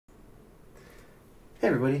Hey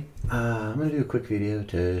everybody, I'm going to do a quick video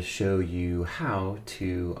to show you how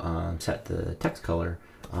to set the text color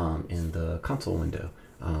in the console window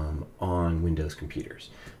on Windows computers.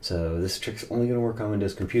 So this trick's only going to work on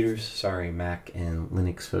Windows computers. Sorry Mac and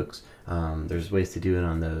Linux folks. There's ways to do it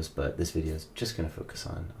on those, but this video is just going to focus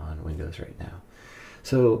on Windows right now.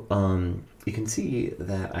 So you can see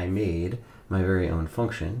that I made my very own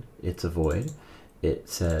function. It's a void. It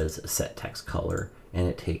says set text color and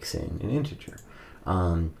it takes in an integer.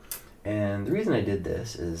 And the reason I did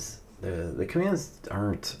this is the commands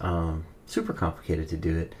aren't super complicated to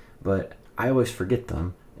do it, but I always forget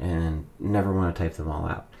them and never want to type them all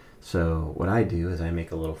out. So what I do is I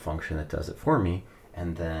make a little function that does it for me,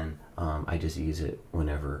 and then I just use it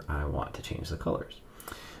whenever I want to change the colors.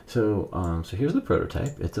 So, so here's the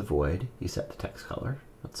prototype. It's a void. You set the text color.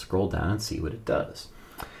 Let's scroll down and see what it does.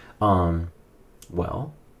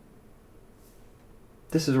 Well,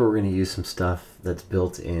 this is where we're going to use some stuff that's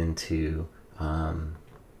built into some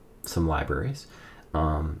libraries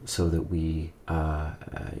so that we,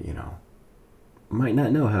 you know, might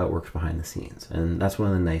not know how it works behind the scenes. And that's one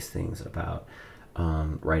of the nice things about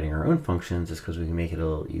writing our own functions, is because we can make it a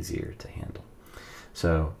little easier to handle.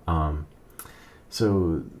 So,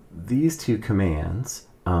 so these two commands,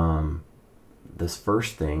 this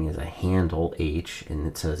first thing is a handle H, and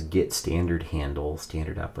it says get standard handle,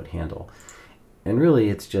 standard output handle. And really,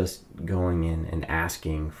 it's just going in and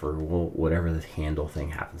asking for, well, whatever the handle thing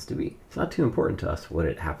happens to be. It's not too important to us what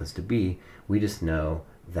it happens to be. We just know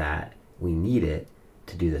that we need it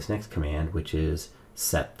to do this next command, which is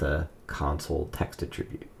set the console text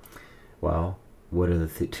attribute. Well, what are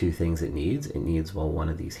the two things it needs? It needs, well, one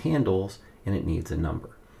of these handles, and it needs a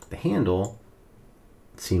number. The handle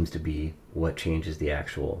seems to be what changes the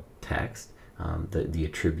actual text, the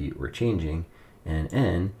attribute we're changing, and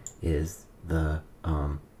N is the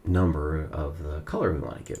number of the color we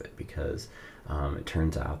want to give it, because it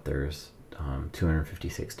turns out there's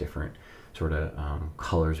 256 different sort of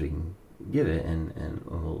colors we can give it, and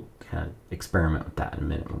we'll kind of experiment with that in a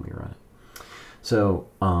minute when we run it. So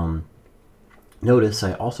notice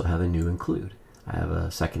I also have a new include. I have a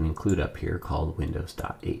second include up here called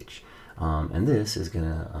windows.h, and this is going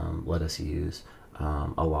to let us use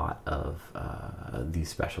a lot of these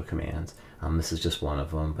special commands. This is just one of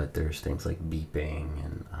them, but there's things like beeping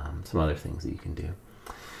and some other things that you can do.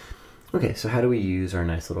 Okay, so how do we use our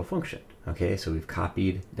nice little function? Okay, so we've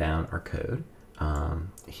copied down our code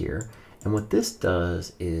here, and what this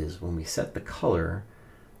does is when we set the color,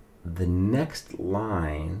 the next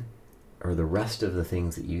line or the rest of the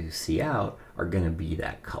things that you see out are going to be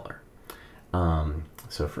that color.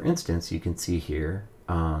 So for instance, you can see here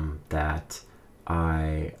that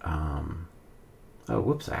I, oh,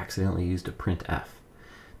 whoops, I accidentally used a printf.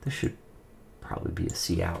 This should probably be a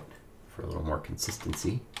cout for a little more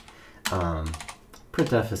consistency.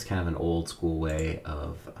 Printf is kind of an old school way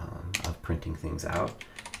of printing things out,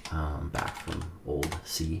 back from old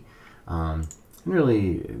C. And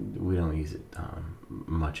really, we don't use it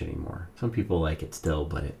much anymore. Some people like it still,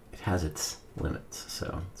 but it has its limits,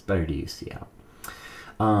 so it's better to use cout.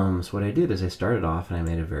 So what I did is I started off and I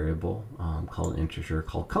made a variable called an integer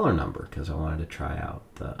called color number, because I wanted to try out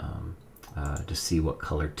the to see what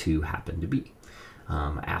color 2 happened to be.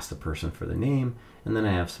 I asked the person for the name, and then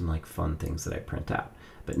I have some like fun things that I print out.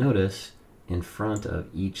 But notice in front of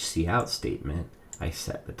each cout statement, I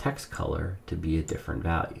set the text color to be a different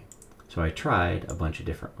value. So I tried a bunch of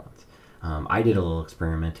different ones. I did a little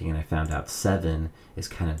experimenting and I found out 7 is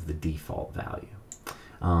kind of the default value.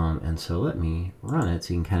 And so let me run it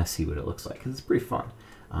so you can kind of see what it looks like, because it's pretty fun.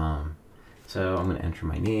 So I'm going to enter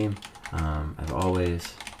my name. As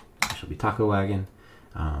always, I shall be Taco Wagon,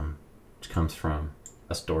 which comes from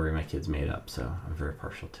a story my kids made up, so I'm very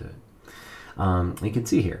partial to it. You can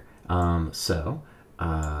see here. The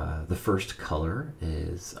first color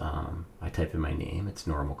is, I type in my name, it's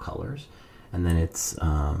normal colors. And then it's,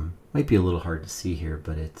 might be a little hard to see here,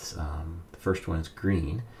 but it's, the first one is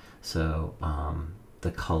green. So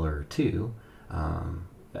the color 2,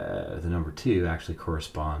 the number 2 actually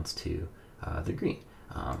corresponds to the green.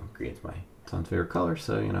 Green's my son's favorite color,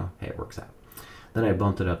 so, you know, hey, it works out. Then I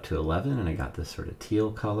bumped it up to 11 and I got this sort of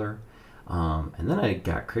teal color. And then I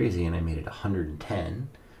got crazy and I made it 110.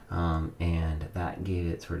 And that gave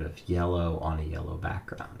it sort of yellow on a yellow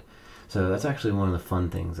background. So that's actually one of the fun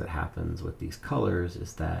things that happens with these colors,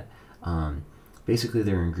 is that basically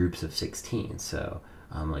they're in groups of 16. So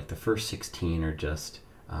like the first 16 are just,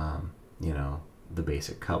 you know, the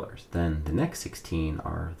basic colors. Then the next 16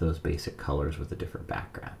 are those basic colors with a different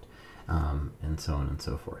background, and so on and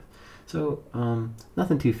so forth. So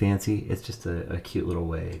nothing too fancy. It's just a cute little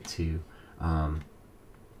way to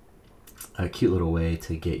a cute little way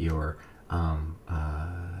to get your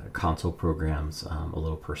console programs a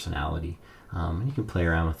little personality. And you can play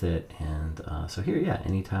around with it. And so here, yeah,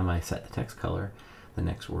 anytime I set the text color, the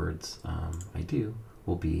next words I do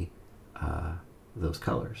will be those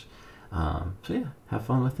colors. So yeah, have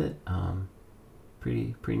fun with it.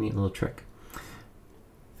 Pretty neat little trick.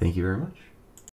 Thank you very much.